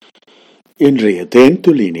இன்றைய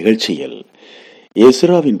தேன்துளி நிகழ்ச்சியில்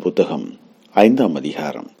எஸ்ராவின் புத்தகம் 5ஆம்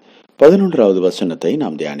அதிகாரம் 11வது வசனத்தை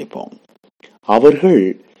நாம் தியானிப்போம். அவர்கள்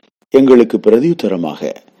எங்களுக்கு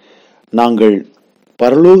பிரதியுத்தரமாக, நாங்கள்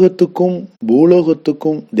பரலோகத்துக்கும்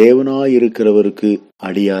பூலோகத்துக்கும் தேவனாயிருக்கிறவருக்கு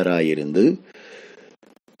அடியாராயிருந்து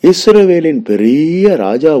இஸ்ரவேலின் பெரிய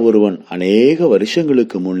ராஜா ஒருவன் அநேக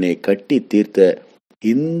வருஷங்களுக்கு முன்னே கட்டி தீர்த்த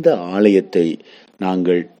இந்த ஆலயத்தை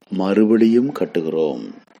நாங்கள் மறுபடியும் கட்டுகிறோம்.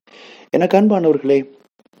 எனக்கு அன்பானவர்களே,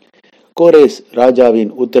 கோரேஸ் ராஜாவின்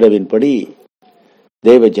உத்தரவின்படி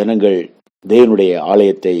தேவ ஜனங்கள் தேவனுடைய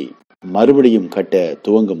ஆலயத்தை மறுபடியும் கட்ட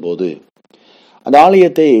துவங்கும் போது அந்த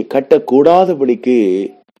ஆலயத்தை கட்டக்கூடாதபடிக்கு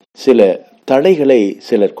சில தடைகளை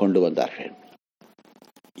சிலர் கொண்டு வந்தார்கள்.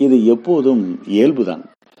 இது எப்போதும் இயல்புதான்.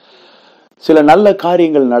 சில நல்ல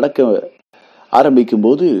காரியங்கள் நடக்க ஆரம்பிக்கும்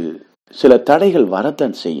போது சில தடைகள்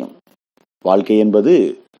வரத்தான் செய்யும். வாழ்க்கை என்பது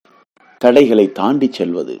தடைகளை தாண்டி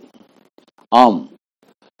செல்வது. ஆம்,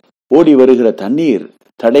 ஓடி வருகிற தண்ணீர்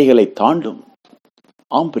தடைகளை தாண்டும்.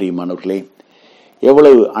 ஆம் பிரியமானவர்களே,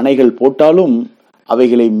 எவ்வளவு அணைகள் போட்டாலும்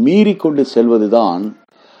அவைகளை மீறி கொண்டு செல்வதுதான்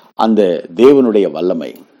அந்த தேவனுடைய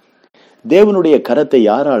வல்லமை. தேவனுடைய கரத்தை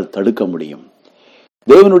யாரால் தடுக்க முடியும்?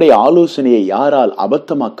 தேவனுடைய ஆலோசனையை யாரால்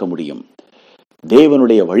அபத்தமாக்க முடியும்?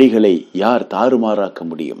 தேவனுடைய வழிகளை யார் தாறுமாறாக்க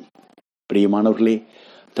முடியும்? பிரியமானவர்களே,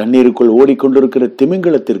 தண்ணீருக்குள் ஓடிக்கொண்டிருக்கிற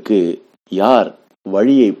திமிங்கலத்திற்கு யார்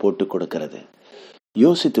வழியை போட்டு கொடுக்கிறது?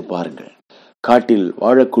 யோசித்து பாருங்கள். காட்டில்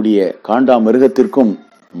வாழக்கூடிய காண்டா மிருகத்திற்கும்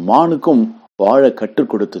மானுக்கும் வாழ கற்றுக்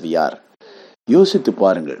கொடுத்தது யார்? யோசித்து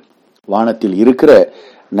பாருங்கள். வானத்தில் இருக்கிற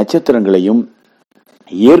நட்சத்திரங்களையும்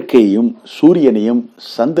இயற்கையையும் சூரியனையும்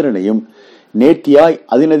சந்திரனையும் நேர்த்தியாய்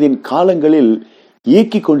அதினதின் காலங்களில்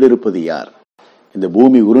இயக்கிக் கொண்டிருப்பது யார்? இந்த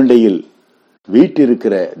பூமி உருண்டையில்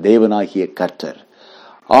வீட்டிருக்கிற தேவனாகிய கர்த்தர்.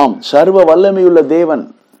 ஆம், சர்வ வல்லமையுள்ள தேவன்.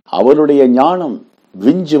 அவருடைய ஞானம்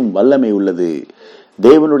விஞ்சும் வல்லமை உள்ளது.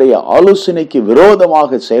 தேவனுடைய ஆலோசனைக்கு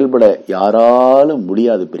விரோதமாக செயல்பட யாராலும்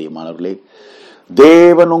முடியாது. பிரியமானவர்களே,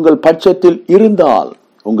 தேவன் உங்கள் பட்சத்தில் இருந்தால்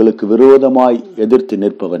உங்களுக்கு விரோதமாய் எதிர்த்து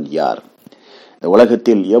நிற்பவன் யார்? இந்த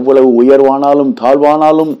உலகத்தில் எவ்வளவு உயர்வானாலும்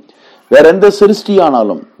தாழ்வானாலும் வேற எந்த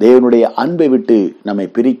சிருஷ்டியானாலும் தேவனுடைய அன்பை விட்டு நம்மை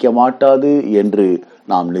பிரிக்க மாட்டாது என்று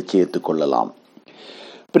நாம் நிச்சயித்துக் கொள்ளலாம்.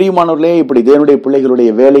 பிரியமானவர்களே, இப்படி தேவனுடைய பிள்ளைகளுடைய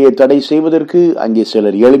வேலையை தடை செய்வதற்கு அங்கே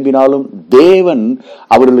சிலர் எழும்பினாலும் தேவன்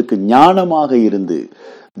அவர்களுக்கு ஞானமாக இருந்து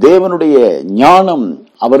தேவனுடைய ஞானம்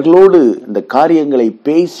அவர்களோடு இந்த காரியங்களை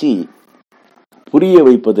பேசி புரிய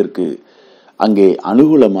வைப்பதற்கு அங்கே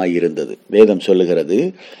அனுகூலமாயிருந்தது. வேதம் சொல்லுகிறது,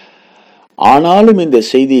 ஆனாலும் இந்த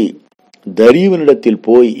செய்தி தரியவனிடத்தில்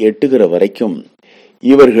போய் எட்டுகிற வரைக்கும்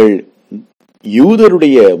இவர்கள்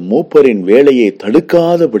யூதருடைய மூப்பரின் வேலையை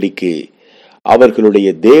தடுக்காதபடிக்கு அவர்களுடைய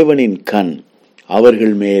தேவனின் கண்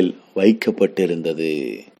அவர்கள் மேல் வைக்கப்பட்டிருந்தது.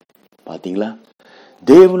 பாத்தீங்களா?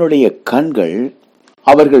 தேவனுடைய கண்கள்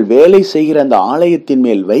அவர்கள் வேலை செய்கிற அந்த ஆலயத்தின்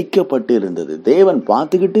மேல் வைக்கப்பட்டு இருந்தது. தேவன்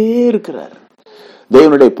பார்த்துக்கிட்டே இருக்கிறார்.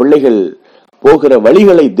 தேவனுடைய பிள்ளைகள் போகிற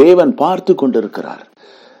வழிகளை தேவன் பார்த்து கொண்டிருக்கிறார்.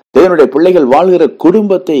 தேவனுடைய பிள்ளைகள் வாழ்கிற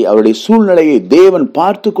குடும்பத்தை, அவருடைய சூழ்நிலையை தேவன்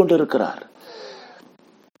பார்த்து கொண்டிருக்கிறார்.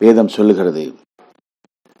 வேதம் சொல்லுகிறது,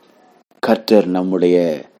 கர்த்தர் நம்முடைய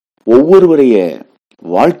ஒவ்வொருவரைய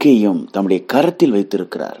வாழ்க்கையும் தம்முடைய கரத்தில்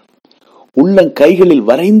வைத்திருக்கிறார். உள்ளங்கைகளில்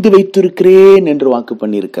வரைந்து வைத்திருக்கிறேன் என்று வாக்கு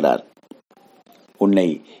பண்ணியிருக்கிறார். உன்னை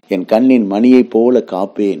என் கண்ணின் மணியை போல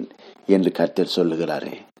காப்பேன் என்று கர்த்தர்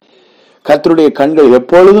சொல்லுகிறாரே. கர்த்தருடைய கண்கள்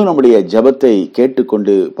எப்பொழுதும் நம்முடைய ஜெபத்தை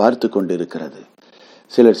கேட்டுக்கொண்டு பார்த்து கொண்டு இருக்கிறது.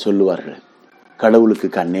 சிலர் சொல்லுவார்கள், கடவுளுக்கு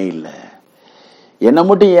கண்ணே இல்லை, என்னை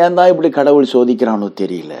மட்டும் ஏன் தான் இப்படி கடவுள் சோதிக்கிறானோ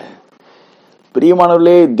தெரியல.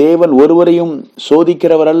 பிரியமானவர்களே, தேவன் ஒருவரையும்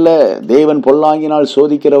சோதிக்கிறவர் அல்ல, தேவன் பொல்லாங்கினால்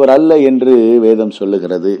சோதிக்கிறவர் அல்ல என்று வேதம்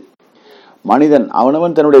சொல்லுகிறது. மனிதன்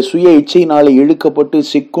அவனவன் தன்னுடைய சுய இச்சையினாலே இழுக்கப்பட்டு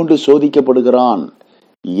சிக்கொண்டு சோதிக்கப்படுகிறான்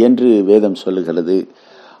என்று வேதம் சொல்லுகிறது.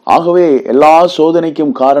 ஆகவே எல்லா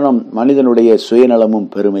சோதனைக்கும் காரணம் மனிதனுடைய சுயநலமும்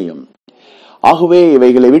பெருமையும். ஆகவே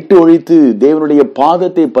இவைகளை விட்டு ஒழித்து தேவனுடைய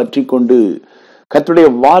பாதத்தை பற்றி கொண்டு கர்த்தருடைய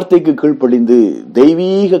வார்த்தைக்கு கீழ்ப்படிந்து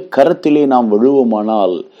தெய்வீக கரத்திலே நாம்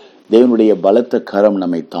விழுவோமானால் தேவனுடைய பலத்த கரம்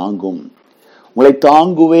நம்மை தாங்கும். உங்களை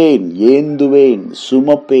தாங்குவேன், ஏந்துவேன்,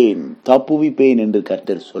 சுமப்பேன், தப்புவிப்பேன் என்று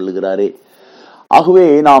கர்த்தர் சொல்லுகிறாரே. ஆகவே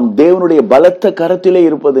நாம் தேவனுடைய பலத்த கரத்திலே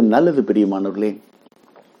இருப்பது நல்லது. பிரியமானவர்களே,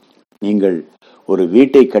 நீங்கள் ஒரு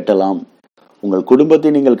வீட்டை கட்டலாம், உங்கள்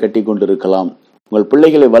குடும்பத்தை நீங்கள் கட்டி கொண்டிருக்கலாம், உங்கள்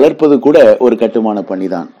பிள்ளைகளை வளர்ப்பது கூட ஒரு கட்டுமான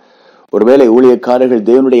பணிதான். ஒருவேளை ஊழியக்காரர்கள்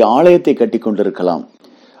தேவனுடைய ஆலயத்தை கட்டி கொண்டிருக்கலாம்.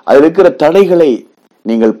 அதில் இருக்கிற தடைகளை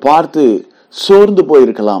நீங்கள் பார்த்து சோர்ந்து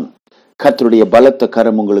போயிருக்கலாம். கர்த்தருடைய பலத்த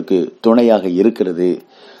கரம் உங்களுக்கு துணையாக இருக்கிறது.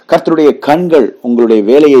 கர்த்தருடைய கண்கள் உங்களுடைய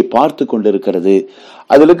வேலையை பார்த்து கொண்டிருக்கிறது.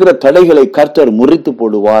 அதில் இருக்கிற தடைகளை கர்த்தர் முறித்து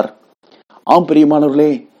போடுவார். ஆம்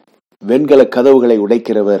பிரியமானவர்களே, வெண்கல கதவுகளை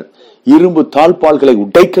உடைக்கிறவர், இரும்பு தாழ்பால்களை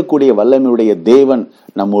உடைக்கக்கூடிய வல்லமையுடைய தேவன்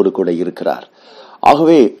நம்மோடு கூட இருக்கிறார்.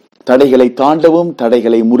 ஆகவே தடைகளை தாண்டவும்,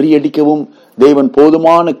 தடைகளை முறியடிக்கவும் தேவன்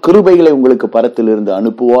போதுமான கிருபைகளை உங்களுக்கு பரத்திலிருந்து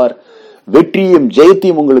அனுப்புவார். வெற்றியும்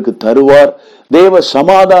ஜெயத்தையும் உங்களுக்கு தருவார். தேவ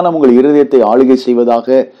சமாதானம் உங்கள் இருதயத்தை ஆளுகை செய்வதாக.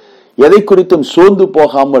 எதை குறித்தும் சோர்ந்து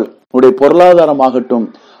போகாமல், உங்களுடைய பொருளாதாரமாகட்டும்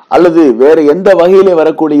அல்லது வேற எந்த வகையிலே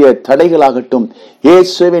வரக்கூடிய தடைகளாகட்டும்,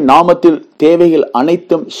 இயேசுவின் நாமத்தில் தேவைகள்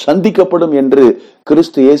அனைத்தும் சந்திக்கப்படும் என்று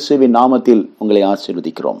கிறிஸ்து இயேசுவின் நாமத்தில் உங்களை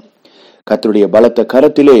ஆசீர்வதிக்கிறோம். கர்த்தருடைய பலத்த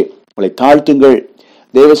கரத்திலே உங்களை தாழ்த்துங்கள்.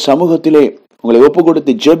 தேவ சமூகத்திலே உங்களை ஒப்பு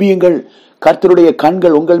கொடுத்து ஜெபியுங்கள். கர்த்தருடைய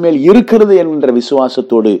கண்கள் உங்கள் மேல் இருக்கிறது என்கின்ற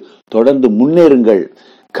விசுவாசத்தோடு தொடர்ந்து முன்னேறுங்கள்.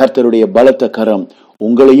 கர்த்தருடைய பலத்த கரம்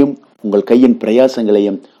உங்களையும் உங்கள் கையின்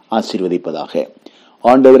பிரயாசங்களையும் ஆசீர்வதிப்பதாக.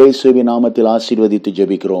 ஆண்டவரே இயேசுவின் நாமத்தில் ஆசீர்வதித்து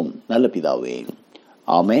ஜெபிக்கிறோம் நல்ல பிதாவே.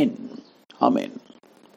 ஆமென், ஆமென்.